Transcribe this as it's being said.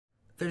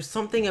There's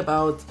something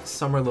about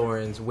Summer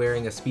Lorenz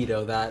wearing a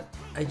Speedo that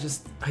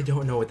I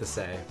don't know what to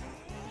say.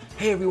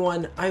 Hey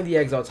everyone, I'm the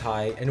Exalt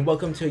Tai, and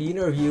welcome to a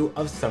unit review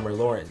of Summer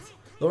Lorenz.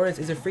 Lorenz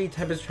is a free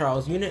Tempest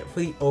Trials unit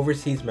for the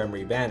Overseas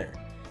Memory banner.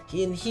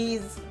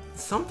 He's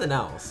something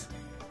else.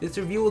 This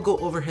review will go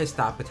over his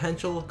stat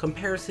potential,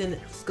 comparison,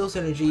 skill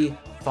synergy,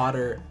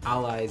 fodder,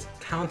 allies,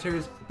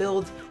 counters,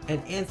 builds,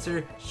 and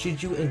answer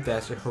should you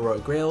invest your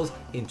heroic grails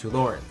into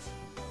Lorenz.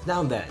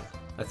 Now then,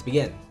 let's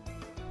begin.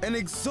 An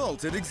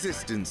exalted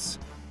existence.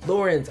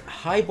 Lorenz,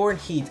 Highborn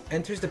Heat,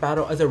 enters the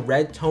battle as a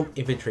red tome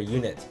infantry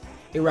unit,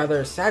 a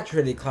rather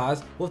saturated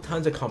class with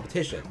tons of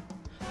competition.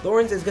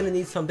 Lorenz is going to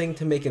need something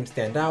to make him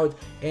stand out,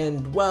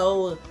 and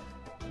well,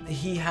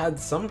 he had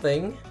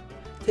something.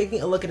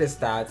 Taking a look at his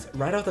stats,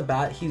 right off the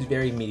bat he's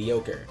very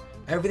mediocre.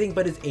 Everything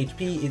but his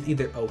HP is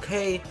either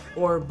okay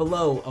or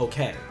below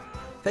okay.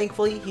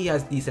 Thankfully he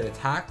has decent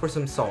attack for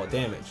some solid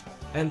damage,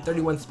 and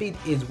 31 speed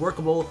is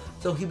workable,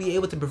 so he'll be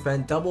able to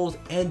prevent doubles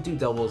and do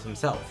doubles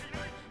himself.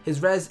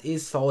 His res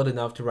is solid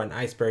enough to run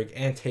Iceberg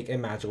and take a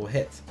magical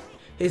hit.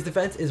 His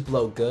defense is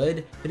below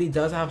good, but he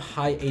does have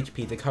high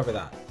HP to cover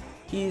that.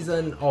 He's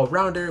an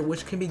all-rounder,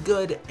 which can be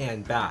good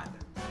and bad.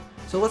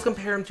 So let's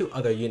compare him to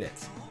other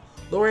units.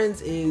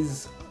 Lorenz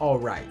is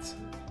alright.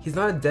 He's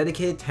not a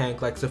dedicated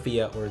tank like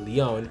Sophia or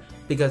Leon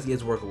because he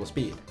has workable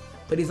speed,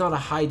 but he's not a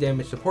high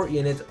damage support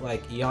unit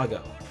like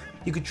Iago.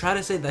 You could try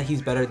to say that he's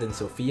better than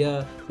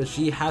Sophia, but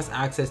she has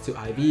access to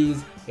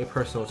IVs, a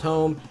personal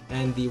tome,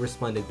 and the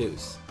resplendent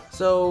boost,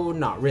 so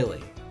not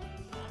really.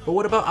 But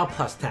what about at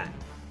plus 10?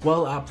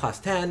 Well, at plus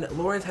 10,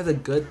 Lorenz has a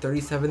good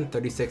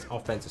 37-36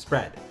 offensive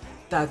spread.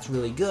 That's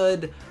really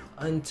good,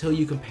 until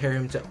you compare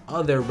him to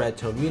other red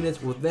tome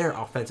units with their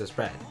offensive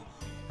spread.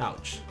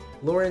 Ouch.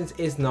 Lorenz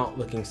is not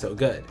looking so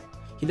good.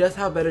 He does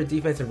have better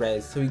defense and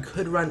res, so he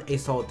could run a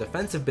solid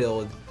defensive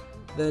build.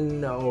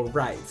 Then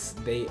alright,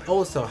 they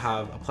also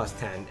have a plus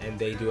 10 and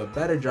they do a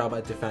better job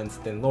at defense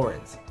than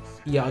Lorenz.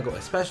 Iago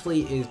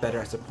especially is better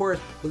at support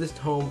with his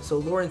tome, so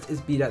Lorenz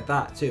is beat at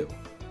that too.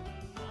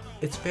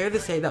 It's fair to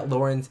say that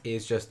Lorenz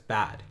is just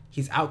bad.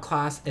 He's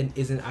outclassed and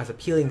isn't as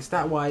appealing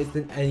stat-wise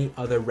than any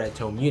other red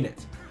tome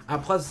unit.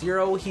 At plus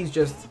 0 he's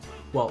just,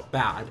 well,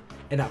 bad,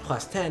 and at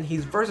plus 10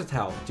 he's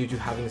versatile due to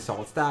having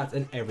solid stats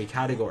in every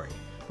category.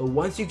 But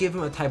once you give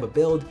him a type of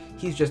build,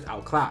 he's just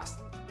outclassed.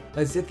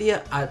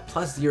 Lysithea at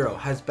plus 0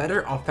 has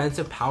better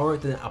offensive power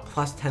than a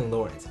plus 10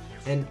 Lorenz,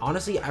 and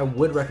honestly I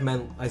would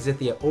recommend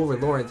Lysithea over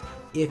Lorenz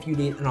if you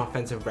need an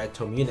offensive red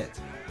tome unit.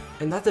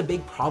 And that's a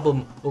big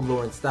problem with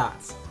Lorenz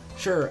stats.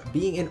 Sure,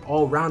 being an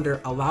all-rounder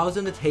allows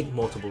him to take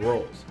multiple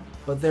roles,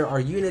 but there are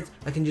units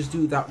that can just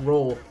do that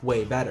role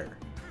way better.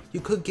 You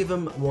could give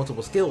him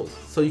multiple skills,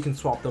 so you can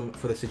swap them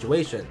for the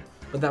situation,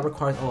 but that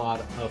requires a lot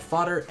of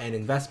fodder and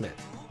investment.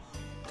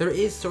 There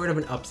is sort of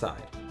an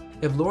upside.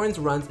 If Lorenz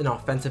runs an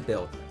offensive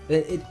build,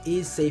 then it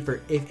is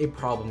safer if a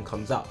problem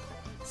comes up.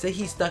 Say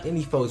he's stuck in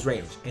the foe's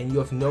range, and you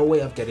have no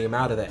way of getting him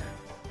out of there.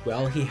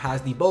 Well, he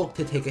has the bulk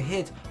to take a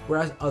hit,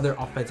 whereas other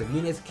offensive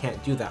units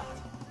can't do that.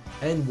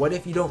 And what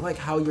if you don't like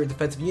how your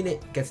defensive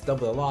unit gets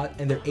doubled a lot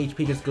and their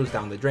HP just goes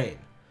down the drain?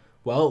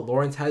 Well,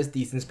 Lorenz has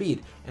decent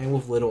speed, and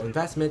with little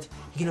investment,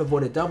 he can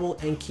avoid a double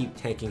and keep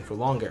tanking for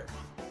longer.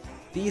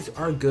 These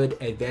are good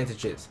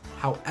advantages,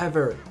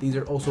 however, these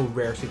are also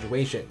rare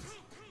situations.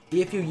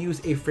 If you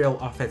use a frail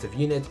offensive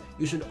unit,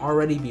 you should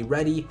already be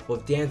ready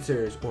with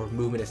dancers or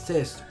movement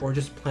assist, or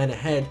just plan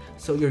ahead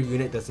so your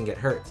unit doesn't get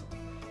hurt.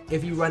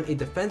 If you run a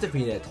defensive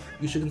unit,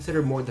 you should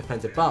consider more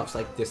defensive buffs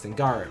like distant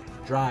guard,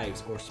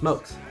 drives, or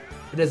smokes.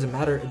 It doesn't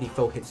matter if the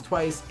foe hits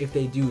twice if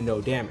they do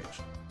no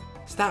damage.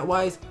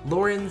 Stat-wise,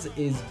 Lorenz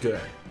is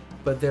good,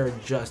 but they're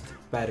just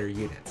better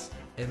units,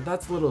 and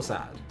that's a little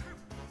sad.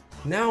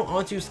 Now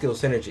onto skill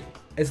synergy.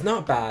 It's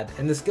not bad,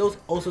 and the skills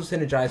also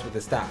synergize with the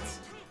stats.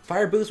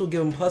 Fire Boost will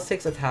give him plus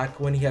 6 attack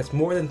when he has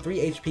more than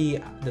 3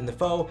 HP than the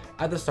foe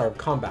at the start of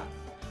combat.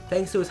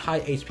 Thanks to his high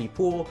HP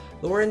pool,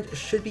 Lorenz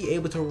should be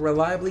able to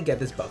reliably get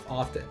this buff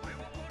often.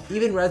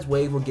 Even Res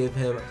Wave will give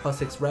him plus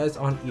 6 res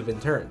on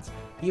even turns,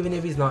 even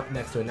if he's not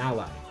next to an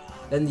ally.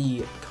 Then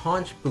the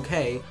Conch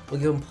Bouquet will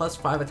give him plus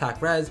 5 attack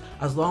res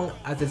as long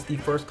as it's the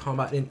first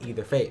combat in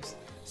either phase,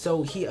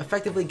 so he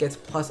effectively gets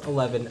plus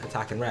 11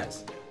 attack and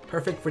res,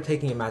 perfect for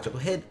taking a magical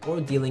hit or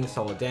dealing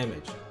solid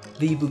damage.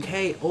 The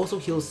Bouquet also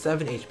heals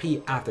 7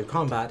 HP after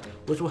combat,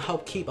 which will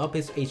help keep up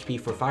his HP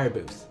for Fire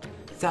Boost.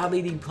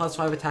 Sadly, the plus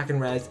 5 attack and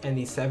res and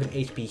the 7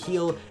 HP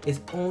heal is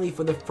only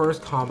for the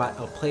first combat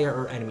a player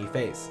or enemy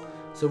face,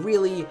 so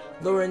really,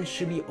 Lorenz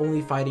should be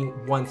only fighting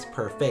once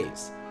per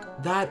phase.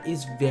 That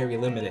is very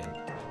limiting.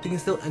 He can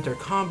still enter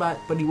combat,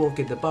 but he won't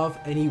get the buff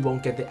and he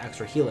won't get the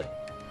extra healing.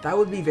 That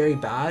would be very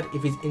bad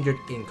if he's injured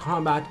in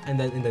combat and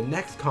then in the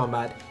next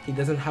combat he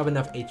doesn't have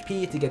enough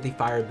HP to get the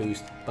Fire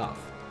Boost buff.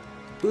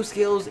 Boost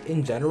skills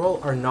in general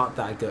are not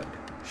that good.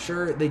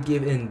 Sure, they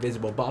give an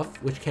invisible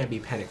buff, which can be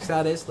panic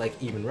status like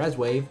even Res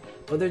Wave,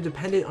 but they're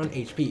dependent on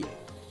HP.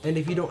 And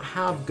if you don't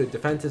have good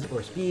defenses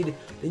or speed,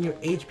 then your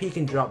HP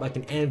can drop like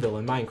an anvil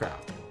in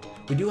Minecraft.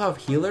 We do have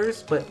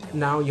healers, but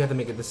now you have to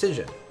make a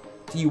decision.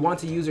 Do you want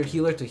to use your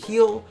healer to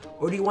heal,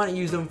 or do you want to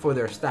use them for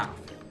their staff?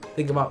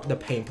 Think about the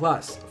Pain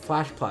Plus,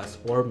 Flash Plus,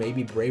 or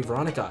maybe Brave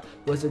Veronica,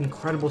 who has an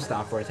incredible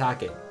staff for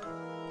attacking.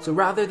 So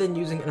rather than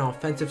using an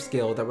offensive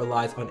skill that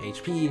relies on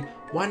HP,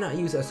 why not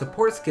use a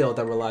support skill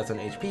that relies on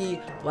HP,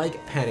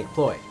 like Panic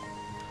Ploy?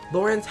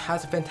 Lorenz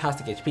has a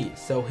fantastic HP,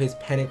 so his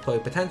Panic Ploy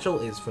potential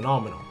is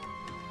phenomenal.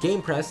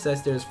 GamePress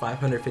says there's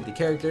 550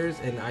 characters,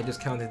 and I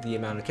just counted the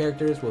amount of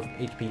characters with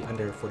HP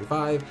under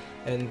 45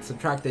 and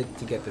subtracted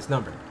to get this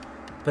number.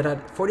 But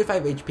at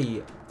 45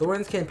 HP,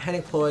 Lorenz can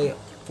Panic Ploy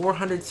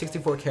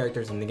 464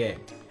 characters in the game,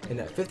 and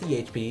at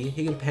 50 HP,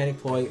 he can Panic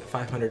Ploy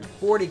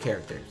 540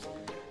 characters.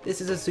 This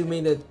is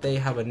assuming that they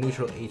have a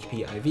neutral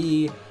HP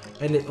IV,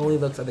 and it only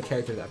looks at the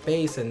characters at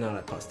base and not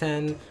at plus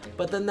 10,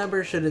 but the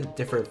number shouldn't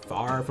differ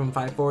far from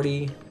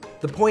 540.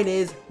 The point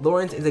is,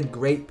 Lorenz is a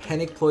great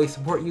Panic Ploy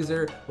support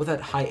user with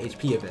that high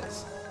HP of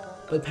his.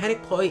 But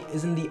Panic Ploy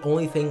isn't the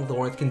only thing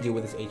Lorenz can do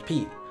with his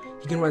HP.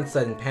 He can run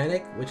Sudden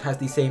Panic, which has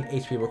the same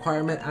HP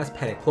requirement as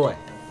Panic Ploy.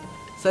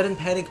 Sudden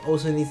Panic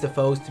also needs the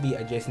foes to be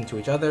adjacent to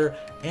each other,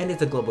 and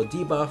it's a global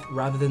debuff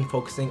rather than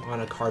focusing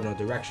on a cardinal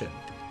direction.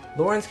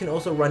 Lorenz can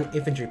also run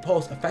Infantry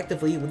Pulse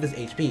effectively with his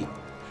HP.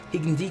 He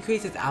can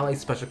decrease his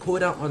ally's special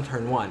cooldown on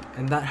turn 1,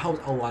 and that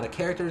helps a lot of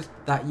characters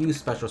that use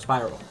Special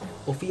Spiral.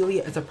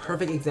 Ophelia is a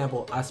perfect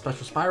example, as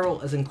Special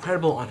Spiral is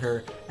incredible on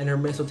her, and her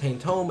Mistletoe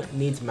Tome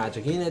needs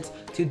magic units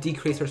to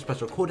decrease her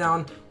special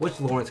cooldown,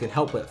 which Lorenz can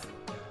help with.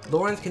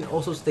 Lorenz can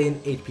also stay in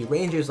HP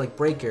ranges like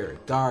Breaker,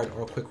 Guard,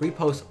 or Quick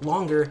Repost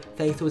longer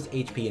thanks to his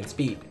HP and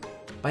speed.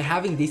 By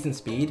having decent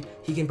speed,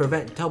 he can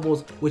prevent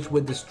doubles which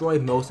would destroy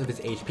most of his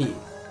HP.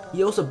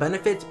 He also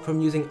benefits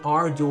from using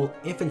R dual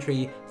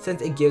infantry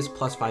since it gives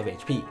plus 5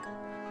 HP.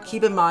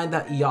 Keep in mind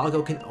that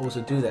Iago can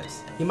also do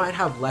this. He might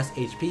have less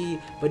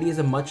HP, but he is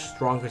a much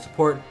stronger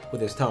support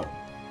with his tome.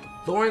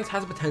 Lorenz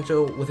has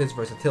potential with his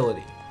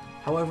versatility.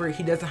 However,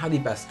 he doesn't have the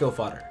best skill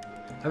fodder.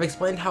 I've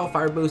explained how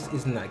Fire Boost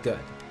isn't that good.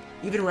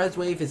 Even Res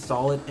Wave is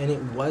solid, and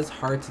it was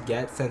hard to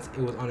get since it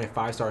was on a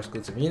 5-star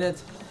exclusive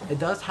unit. It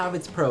does have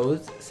its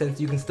pros, since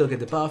you can still get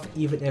the buff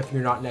even if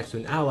you're not next to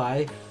an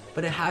ally,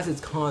 but it has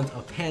its cons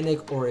of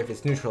panic or if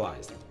it's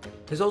neutralized.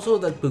 There's also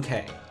the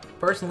bouquet.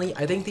 Personally,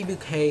 I think the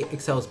bouquet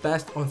excels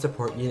best on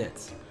support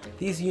units.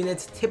 These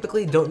units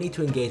typically don't need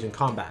to engage in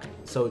combat,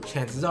 so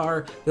chances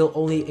are they'll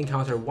only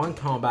encounter one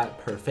combat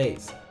per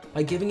phase.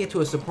 By giving it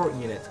to a support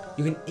unit,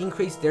 you can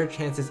increase their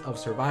chances of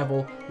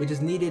survival, which is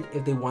needed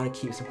if they want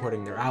to keep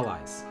supporting their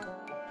allies.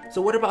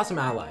 So what about some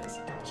allies?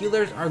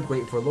 Healers are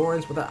great for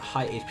Lorenz with that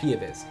high HP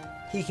of his.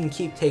 He can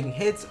keep taking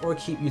hits or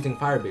keep using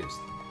Fire Boost.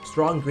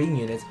 Strong green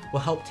units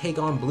will help take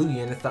on blue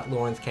units that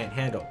Lorenz can't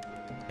handle.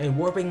 And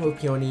warping with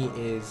Peony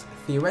is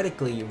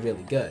theoretically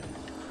really good.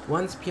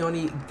 Once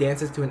Peony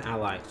dances to an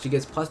ally, she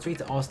gets plus 3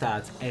 to all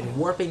stats, and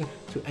warping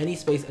to any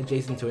space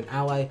adjacent to an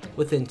ally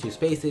within 2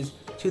 spaces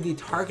to the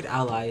target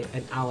ally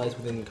and allies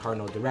within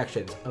cardinal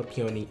directions of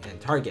Peony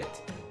and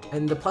target.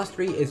 And the plus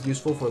 3 is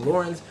useful for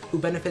Lorenz, who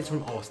benefits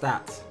from all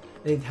stats.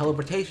 And the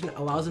teleportation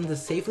allows him to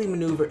safely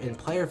maneuver in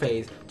player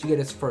phase to get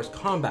his first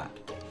combat.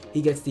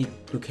 He gets the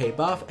bouquet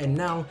buff, and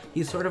now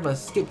he's sort of a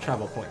skip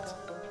travel point.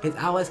 His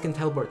allies can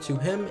teleport to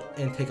him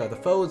and take out the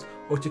foes,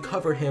 or to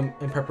cover him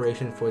in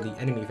preparation for the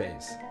enemy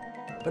phase.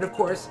 But of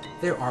course,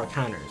 there are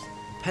counters.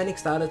 Panic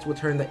status will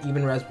turn the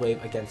even res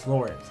wave against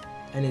Lorenz,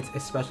 and it's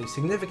especially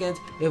significant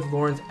if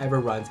Lorenz ever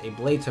runs a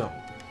Blade Tome,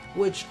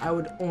 which I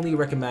would only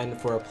recommend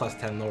for a plus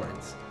 10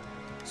 Lorenz.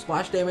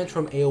 Splash damage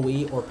from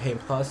AoE or Pain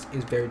Plus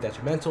is very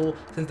detrimental,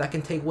 since that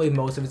can take away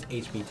most of his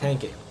HP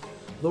tanking.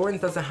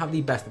 Lorenz doesn't have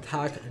the best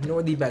attack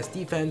nor the best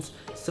defense,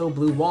 so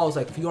blue walls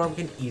like Fjorm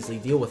can easily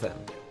deal with him.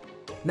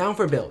 Now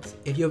for builds.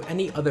 If you have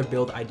any other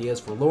build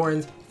ideas for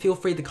Lorenz, feel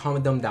free to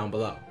comment them down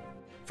below.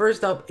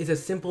 First up is a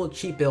simple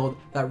cheap build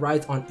that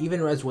rides on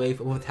even res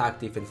wave with attack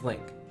defense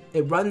link.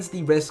 It runs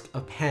the risk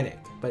of panic,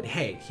 but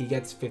hey, he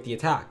gets 50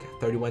 attack,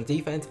 31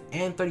 defense,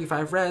 and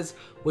 35 res,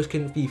 which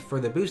can be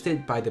further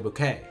boosted by the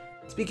bouquet.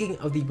 Speaking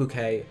of the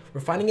bouquet,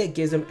 refining it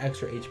gives him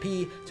extra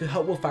HP to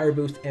help with Fire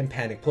Boost and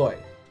Panic Ploy.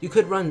 You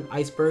could run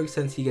Iceberg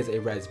since he gets a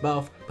res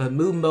buff, but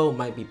Moonbow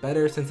might be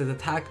better since his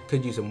attack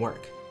could use some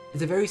work.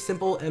 It's a very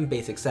simple and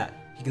basic set.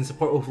 He can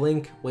support with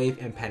Link, Wave,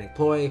 and Panic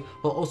Ploy,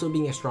 while also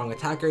being a strong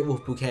attacker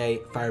with Bouquet,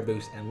 Fire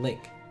Boost, and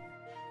Link.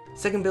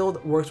 Second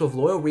build works with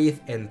Loyal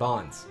Wreath and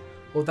Bonds.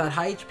 With that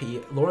high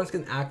HP, Lorenz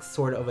can act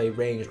sort of a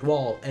ranged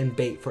wall and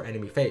bait for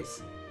enemy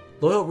face.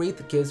 Loyal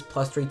Wreath gives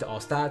plus 3 to all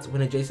stats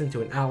when adjacent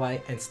to an ally,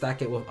 and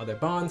stack it with other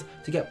bonds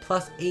to get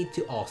plus 8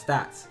 to all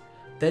stats.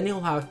 Then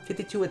he'll have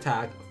 52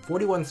 attack,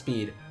 41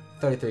 speed,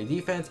 33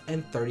 defense,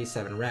 and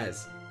 37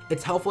 res.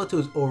 It's helpful to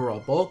his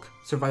overall bulk,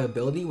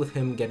 survivability with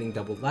him getting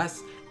doubled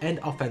less, and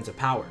offensive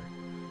power.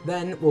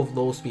 Then, with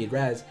low speed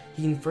res,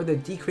 he can further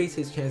decrease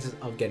his chances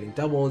of getting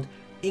doubled,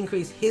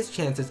 increase his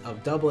chances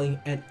of doubling,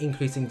 and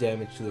increasing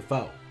damage to the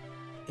foe.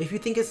 If you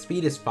think his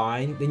speed is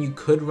fine, then you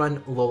could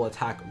run low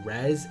attack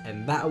res,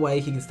 and that way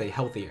he can stay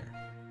healthier.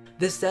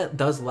 This set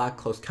does lack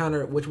close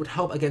counter, which would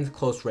help against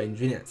close range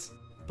units.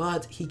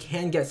 but he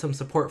can get some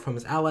support from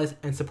his allies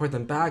and support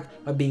them back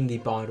by being the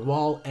bond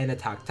wall and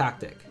attack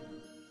tactic.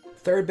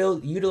 Third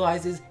build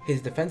utilizes his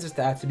defensive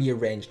stats to be a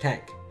ranged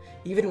tank.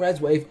 Even Res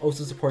Wave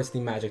also supports the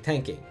magic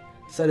tanking.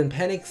 Sudden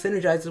Panic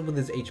synergizes with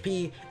his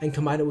HP, and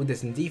combined with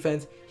Distant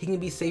Defense, he can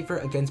be safer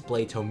against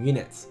Blade Tome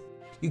units.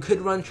 You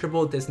could run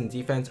triple Distant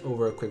Defense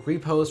over a quick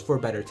repost for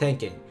better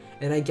tanking,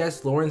 and I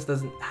guess Lorenz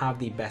doesn't have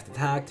the best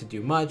attack to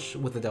do much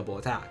with a double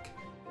attack.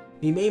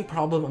 The main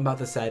problem about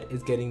the set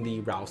is getting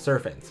the Rao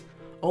Serpent.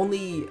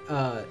 Only,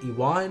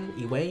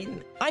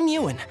 Ewan? I'm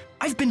Ewan.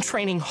 I've been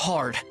training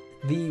hard.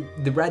 The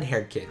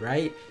red-haired kid,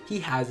 right? He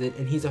has it,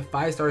 and he's a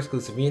 5-star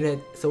exclusive unit,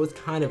 so it's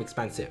kind of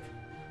expensive.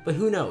 But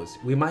who knows,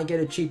 we might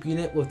get a cheap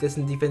unit with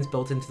Distant Defense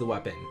built into the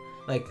weapon,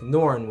 like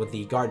Norn with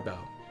the Guard Bow.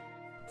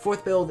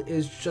 Fourth build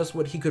is just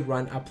what he could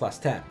run at plus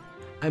 10.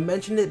 I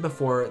mentioned it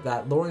before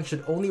that Lorenz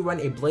should only run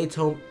a Blade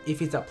Tome if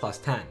he's at plus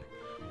 10.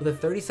 With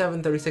a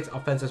 37-36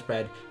 offensive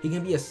spread, he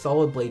can be a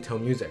solid Blade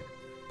Tome user.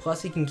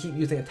 Plus he can keep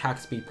using attack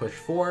speed push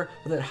 4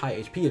 with that high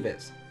HP of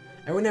his.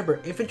 And remember,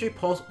 Infantry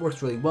Pulse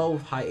works really well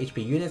with high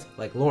HP units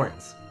like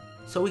Lorenz,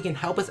 so he can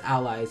help his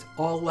allies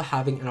all while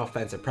having an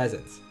offensive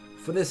presence.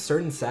 For this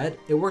certain set,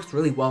 it works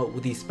really well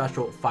with the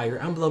special Fire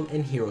Emblem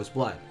and Heroes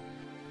Blood.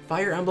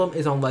 Fire Emblem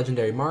is on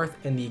Legendary Marth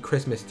and the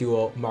Christmas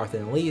duo Marth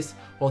and Elise,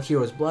 while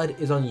Heroes Blood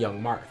is on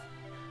Young Marth.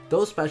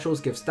 Those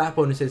specials give stat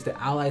bonuses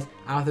to allies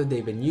after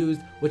they've been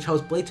used, which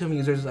helps Blade Tome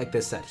users like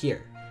this set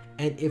here,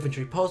 and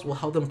Infantry Pulse will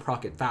help them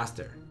proc it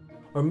faster.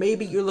 Or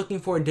maybe you're looking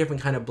for a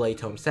different kind of Blade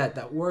Tome set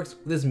that works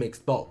with his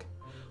mixed bulk.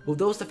 With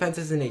those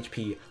defenses and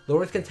HP,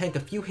 Lorenz can tank a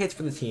few hits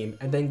for the team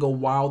and then go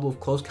wild with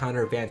close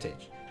counter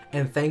advantage.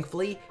 And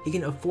thankfully, he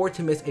can afford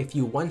to miss a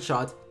few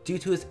one-shots due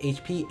to his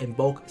HP and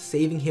bulk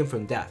saving him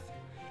from death.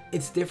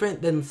 It's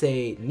different than,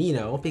 say,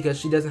 Nino, because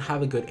she doesn't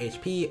have a good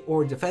HP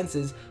or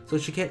defenses, so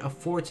she can't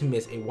afford to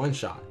miss a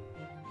one-shot.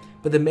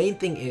 But the main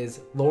thing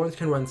is, Lorenz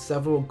can run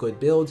several good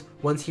builds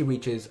once he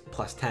reaches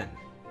plus 10.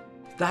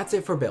 That's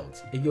it for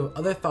builds. If you have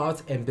other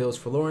thoughts and builds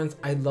for Lorenz,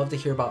 I'd love to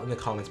hear about in the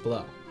comments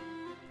below.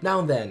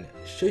 Now then,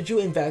 should you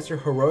invest your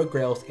heroic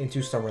grails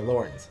into Summer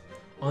Lorenz?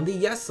 On the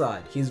yes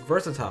side, he's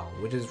versatile,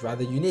 which is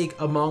rather unique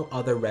among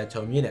other Red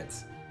Tome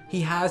units. He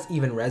has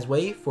even Res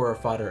Wave for a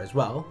fodder as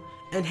well,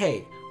 and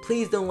hey,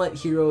 please don't let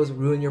heroes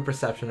ruin your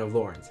perception of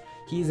Lorenz.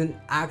 He's an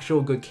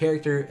actual good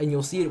character and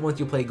you'll see it once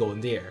you play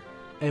Golden Deer.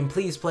 And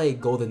please play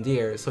Golden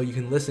Deer so you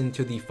can listen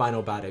to the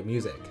final battle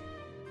music.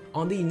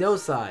 On the no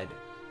side,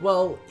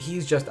 well,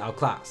 he's just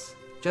outclassed.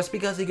 Just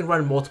because he can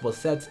run multiple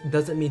sets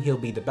doesn't mean he'll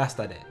be the best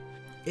at it.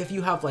 If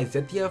you have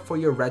Lysithea for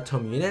your Red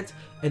Tome unit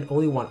and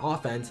only want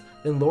offense,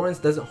 then Lorenz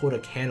doesn't hold a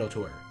candle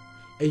to her.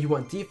 If you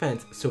want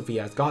defense,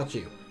 Sophia's got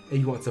you. If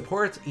you want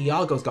support,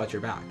 Iago's got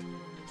your back.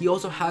 He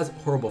also has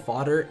horrible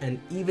fodder, and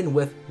even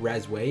with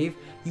Res Wave,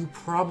 you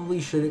probably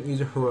shouldn't use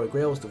heroic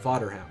grails to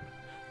fodder him.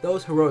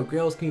 Those heroic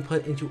grails can be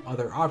put into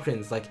other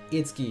options like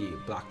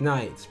Itsuki, Black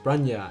Knights,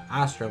 Brunya,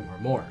 Astrum, or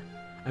more.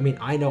 I mean,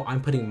 I know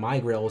I'm putting my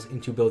grails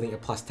into building a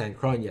plus 10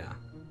 Kronya.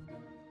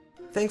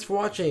 Thanks for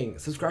watching,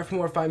 subscribe for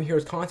more Fire Emblem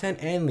Heroes content,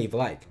 and leave a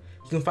like.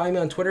 You can find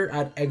me on Twitter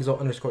at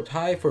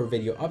Exalt_Tai for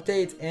video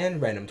updates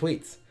and random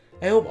tweets.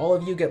 I hope all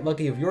of you get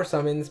lucky with your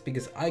summons,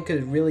 because I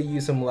could really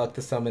use some luck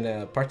to summon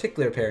a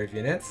particular pair of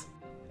units.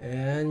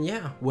 And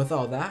yeah, with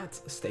all that,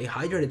 stay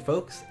hydrated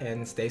folks,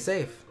 and stay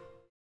safe.